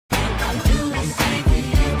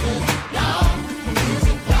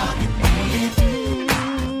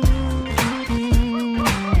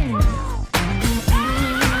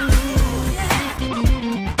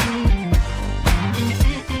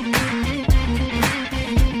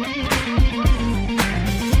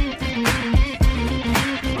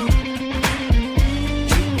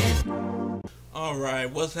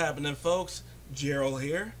What's happening, folks? Gerald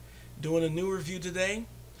here, doing a new review today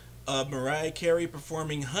of Mariah Carey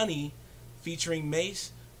performing Honey featuring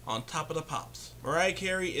Mace on Top of the Pops. Mariah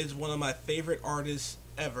Carey is one of my favorite artists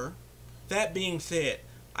ever. That being said,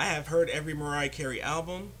 I have heard every Mariah Carey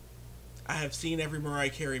album, I have seen every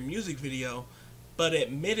Mariah Carey music video, but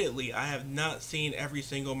admittedly, I have not seen every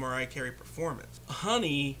single Mariah Carey performance.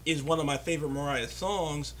 Honey is one of my favorite Mariah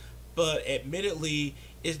songs, but admittedly,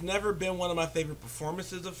 it's never been one of my favorite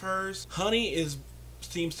performances of hers. Honey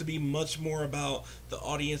seems to be much more about the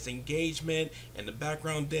audience engagement and the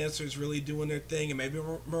background dancers really doing their thing, and maybe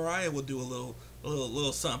Mariah will do a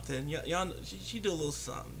little something. Y'all, she do a little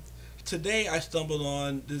something. Today, I stumbled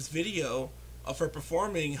on this video of her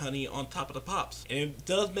performing Honey on Top of the Pops, and it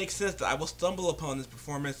does make sense that I will stumble upon this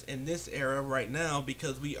performance in this era right now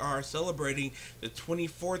because we are celebrating the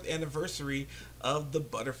 24th anniversary of the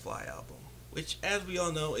Butterfly album, which, as we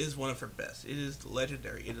all know, is one of her best. It is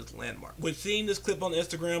legendary. It is landmark. With seeing this clip on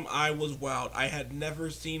Instagram, I was wowed. I had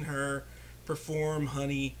never seen her perform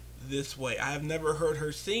Honey this way. I have never heard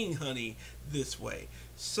her sing Honey this way.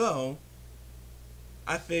 So,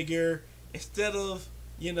 I figure, instead of,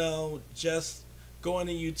 just going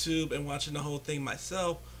to YouTube and watching the whole thing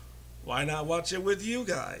myself, why not watch it with you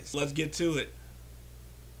guys? Let's get to it.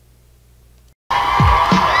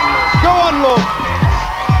 Go on, Lord.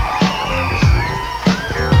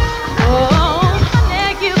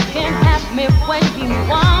 When you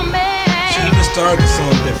want me, she even started the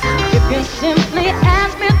song different. You can simply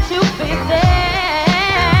ask me to be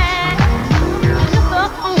there. You're the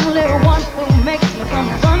only one who makes me come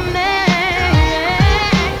running.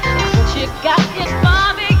 But you got this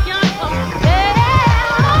far beyond compare.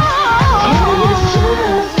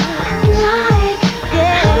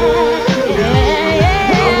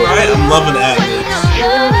 Alright, I'm loving ad-libs.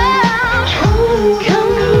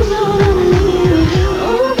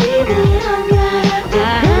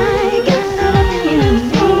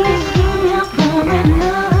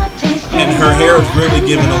 Her hair is really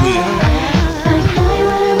giving a lead.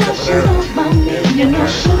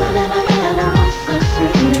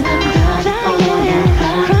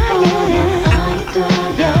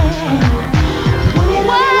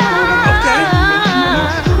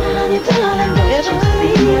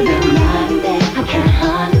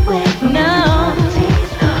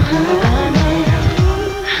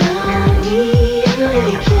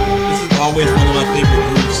 This is always one of my favorite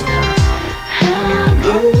group songs.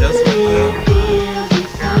 Just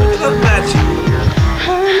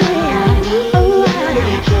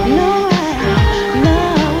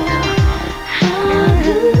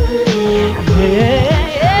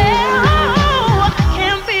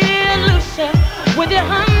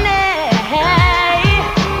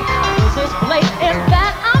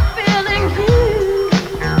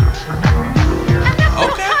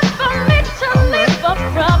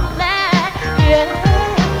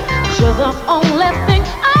the only thing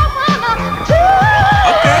I wanna do.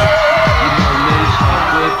 Okay. You know me,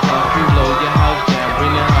 with you blow your house down,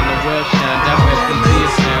 bring it on the world shine, direct them to your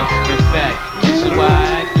sound. In fact, this is why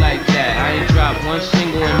I act like that. I ain't dropped one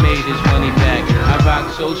single and made his money back. I rock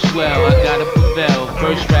so swell, I gotta prevail.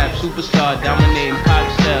 First rap superstar, dominating pop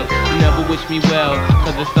sell. You never wish me well,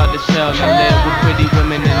 cause I start to sell. Now live with pretty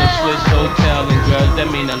women in a Swiss hotel, and girls that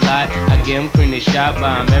mean a lot. I give them cream, they shop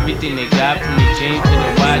by them, everything they got, from the jeans to the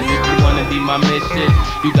watch. If you wanna be my missus,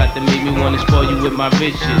 you got to make me wanna spoil you with my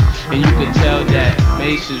riches. And you can tell that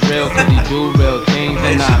Mace is real, cause he do real things.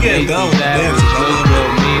 And I make these average look real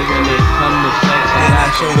mean when it come to sex. I got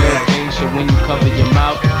some real things, so when you cover your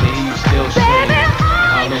mouth, then he's still straight.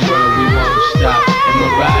 All the world, we won't stop. And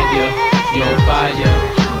Mariah, you're on fire.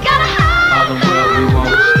 All the world, we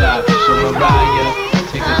won't stop. So Mariah,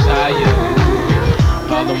 take us higher.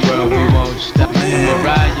 All the world, we won't stop. And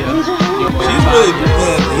Mariah, you're on fire.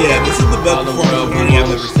 Yeah, this is the best all the world, we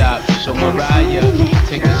won't stop. So Mariah,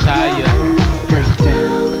 take us higher. Break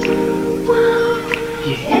down.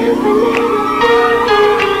 Yeah.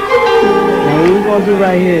 Now what we gonna do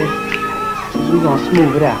right here is we gonna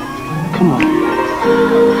smooth it out. Come on.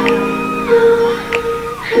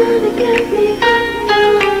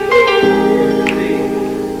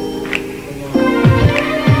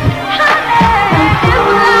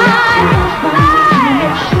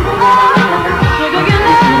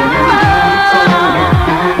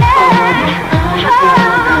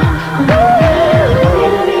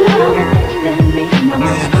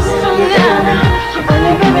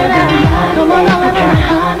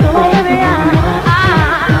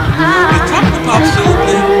 Top of the Pops still a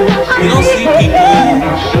thing.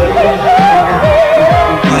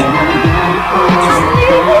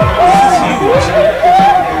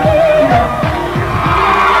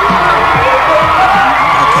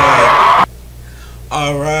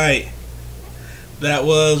 that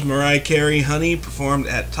was Mariah Carey, Honey, performed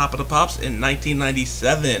at Top of the Pops in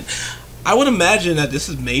 1997. I would imagine that this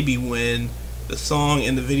is maybe when the song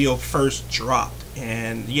and the video first dropped.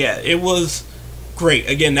 And yeah, it was great.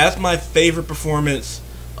 Again, that's my favorite performance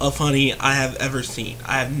of Honey I have ever seen.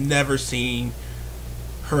 I have never seen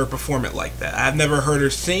her perform it like that. I've never heard her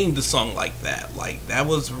sing the song like that. Like, that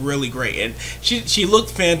was really great. And she looked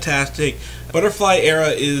fantastic. Butterfly era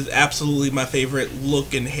is absolutely my favorite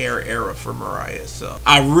look and hair era for Mariah. So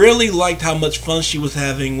I really liked how much fun she was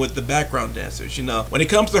having with the background dancers. You know, when it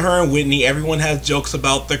comes to her and Whitney, everyone has jokes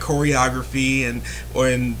about the choreography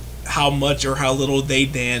and how much or how little they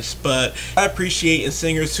dance, but I appreciate in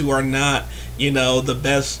singers who are not, you know, the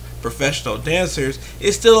best professional dancers,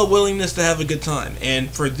 it's still a willingness to have a good time.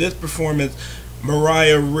 And for this performance,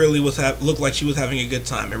 Mariah really looked like she was having a good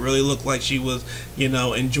time. It really looked like she was, you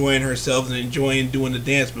know, enjoying herself and enjoying doing the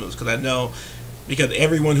dance moves. Because I know, because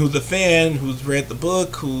everyone who's a fan, who's read the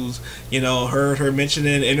book, who's, you know, heard her mention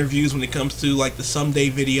in interviews when it comes to like the Someday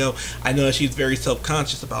video, I know she's very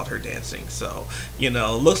self-conscious about her dancing. So, you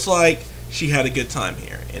know, looks like she had a good time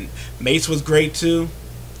here. And Mace was great too.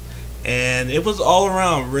 And it was all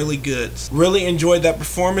around really good. Really enjoyed that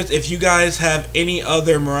performance. If you guys have any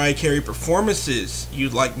other Mariah Carey performances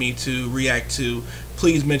you'd like me to react to,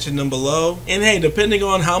 please mention them below. And hey, depending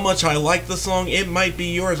on how much I like the song, it might be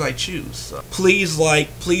yours I choose. So please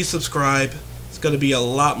like, please subscribe. It's going to be a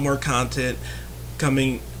lot more content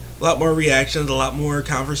coming, a lot more reactions, a lot more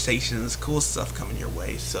conversations, cool stuff coming your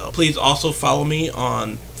way. So please also follow me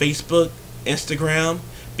on Facebook, Instagram,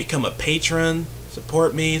 become a patron.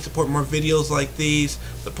 Support me, support more videos like these,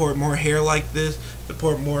 support more hair like this,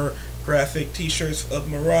 support more graphic t-shirts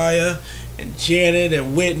of Mariah and Janet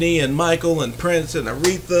and Whitney and Michael and Prince and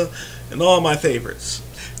Aretha and all my favorites.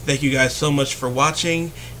 Thank you guys so much for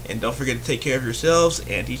watching, and don't forget to take care of yourselves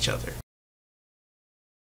and each other.